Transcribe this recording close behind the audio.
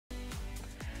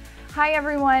Hi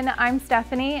everyone, I'm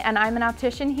Stephanie and I'm an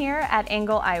optician here at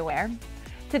Engle Eyewear.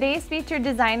 Today's featured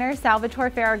designer,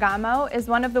 Salvatore Ferragamo, is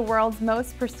one of the world's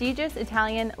most prestigious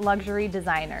Italian luxury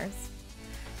designers.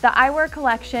 The eyewear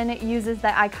collection uses the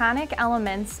iconic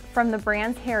elements from the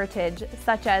brand's heritage,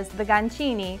 such as the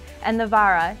gancini and the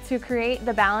vara, to create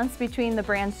the balance between the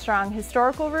brand's strong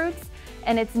historical roots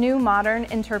and its new modern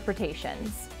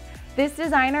interpretations. This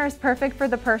designer is perfect for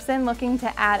the person looking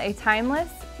to add a timeless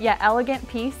yet elegant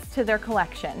piece to their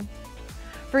collection.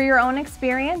 For your own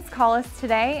experience, call us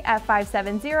today at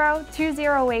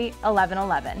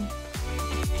 570-208-1111.